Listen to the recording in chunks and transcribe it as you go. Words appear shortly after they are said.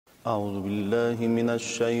أعوذ بالله من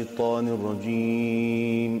الشيطان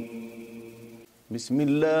الرجيم بسم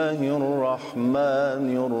الله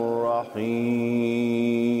الرحمن الرحيم.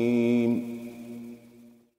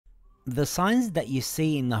 The signs that you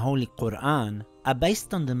see in the Holy Quran are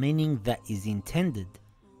based on the meaning that is intended.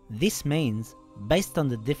 This means, based on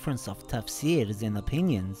the difference of tafsirs and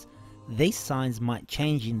opinions, these signs might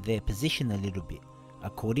change in their position a little bit,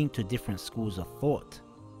 according to different schools of thought.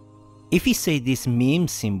 If you see this meme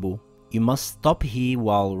symbol, you must stop here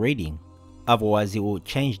while reading, otherwise it will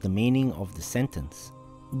change the meaning of the sentence.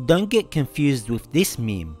 Don't get confused with this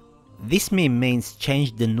meme. This meme means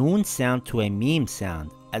change the noon sound to a meme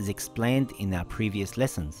sound, as explained in our previous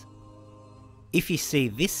lessons. If you see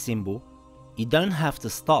this symbol, you don't have to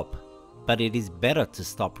stop, but it is better to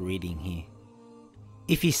stop reading here.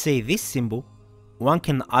 If you see this symbol, one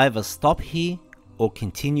can either stop here or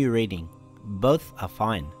continue reading. Both are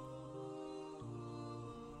fine.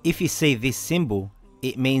 If you see this symbol,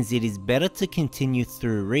 it means it is better to continue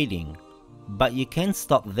through reading, but you can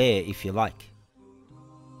stop there if you like.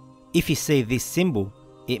 If you see this symbol,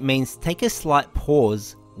 it means take a slight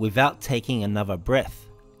pause without taking another breath,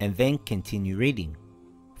 and then continue reading.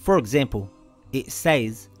 For example, it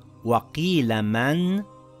says, وَقِيلَ مَنْ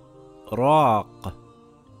رَاقٍ.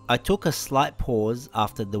 I took a slight pause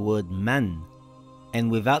after the word man, and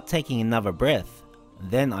without taking another breath,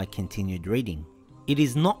 then I continued reading. It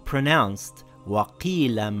is not pronounced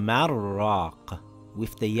وَقِيلَ مَرَّاقٍ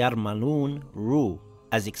with the yarmalun ru,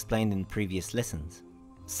 as explained in previous lessons.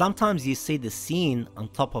 Sometimes you see the sin on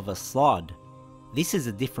top of a slod. This is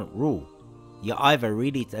a different rule. You either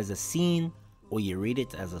read it as a sin or you read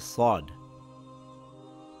it as a slod.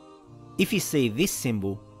 If you see this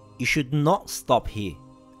symbol, you should not stop here.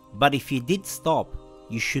 But if you did stop,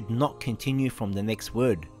 you should not continue from the next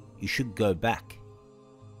word. You should go back.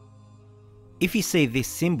 If you see this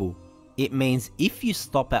symbol, it means if you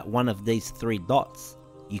stop at one of these three dots,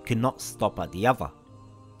 you cannot stop at the other.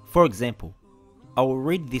 For example, I will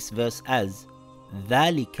read this verse as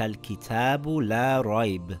ذَلِكَ الْكِتَابُ لَا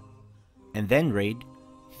رَيْبَ, and then read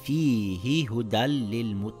فِيهِ هُدًى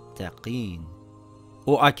لِلْمُتَّقِينَ.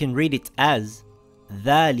 Or I can read it as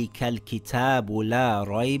ذَلِكَ الْكِتَابُ لَا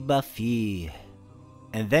رَيْبَ فِيهِ,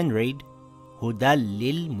 and then read هُدًى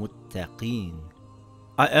لِلْمُتَّقِينَ.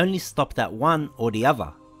 I only stopped at one or the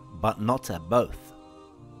other, but not at both.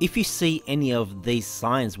 If you see any of these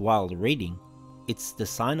signs while reading, it's the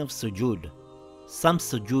sign of sujood. Some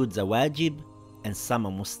sujoods are wajib and some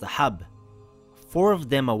are mustahab. 4 of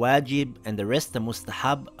them are wajib and the rest are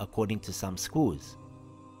mustahab according to some schools.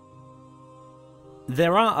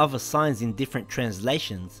 There are other signs in different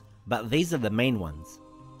translations, but these are the main ones.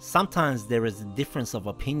 Sometimes there is a difference of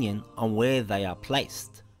opinion on where they are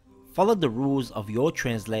placed. Follow the rules of your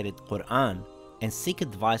translated Quran and seek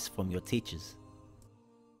advice from your teachers.